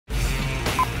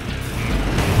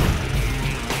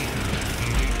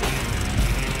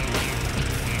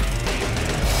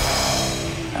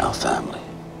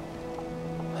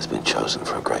chosen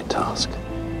for a great task.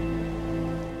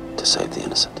 To save the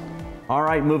innocent. All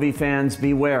right, movie fans,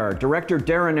 beware. Director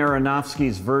Darren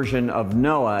Aronofsky's version of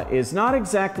Noah is not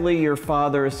exactly your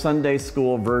father's Sunday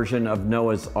school version of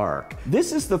Noah's Ark.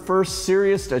 This is the first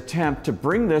serious attempt to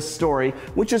bring this story,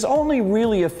 which is only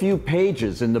really a few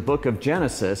pages in the book of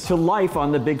Genesis, to life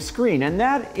on the big screen, and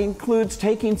that includes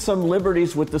taking some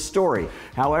liberties with the story.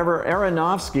 However,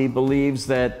 Aronofsky believes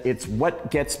that it's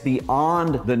what gets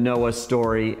beyond the Noah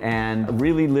story and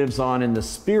really lives on in the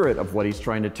spirit of what he's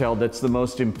trying to tell that's the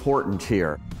most important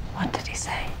here. What did he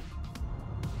say?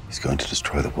 He's going to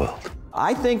destroy the world.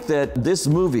 I think that this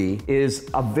movie is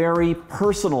a very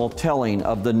personal telling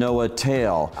of the Noah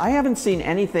tale. I haven't seen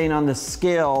anything on the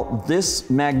scale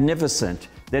this magnificent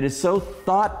that is so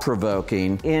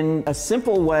thought-provoking, in a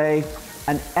simple way,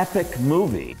 an epic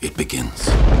movie. It begins.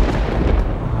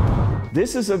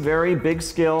 This is a very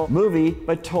big-scale movie,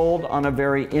 but told on a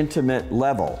very intimate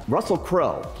level. Russell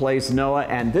Crowe plays Noah,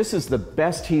 and this is the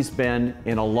best he's been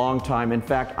in a long time. In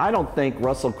fact, I don't think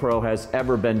Russell Crowe has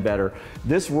ever been better.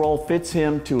 This role fits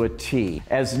him to a T.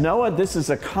 As Noah, this is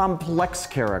a complex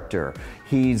character.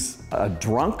 He's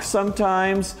drunk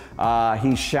sometimes,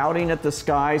 he's shouting at the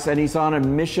skies, and he's on a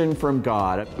mission from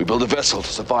God. We build a vessel to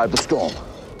survive the storm.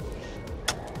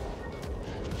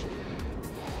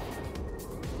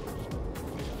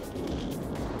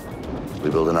 We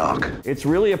build an ark. It's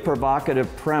really a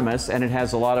provocative premise, and it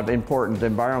has a lot of important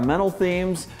environmental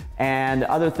themes and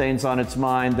other things on its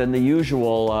mind than the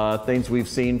usual things we've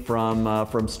seen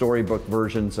from storybook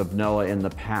versions of Noah in the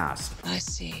past. I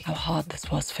see how hard this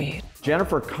was for you.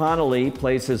 Jennifer Connelly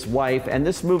plays his wife, and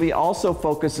this movie also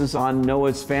focuses on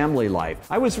Noah's family life.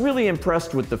 I was really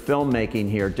impressed with the filmmaking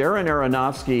here. Darren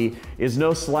Aronofsky is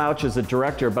no slouch as a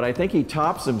director, but I think he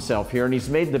tops himself here, and he's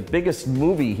made the biggest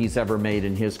movie he's ever made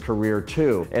in his career,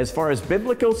 too. As far as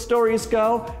biblical stories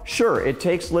go, sure, it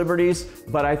takes liberties,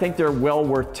 but I think they're well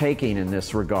worth taking in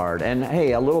this regard. And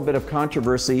hey, a little bit of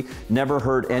controversy never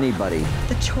hurt anybody.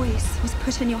 The choice was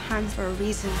put in your hands for a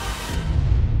reason.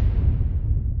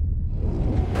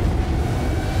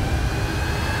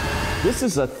 This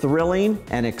is a thrilling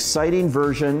and exciting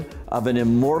version of an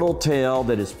immortal tale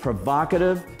that is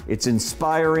provocative, it's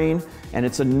inspiring, and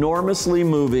it's enormously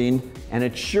moving, and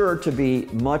it's sure to be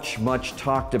much, much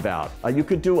talked about. You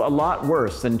could do a lot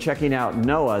worse than checking out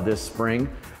Noah this spring.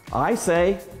 I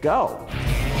say go.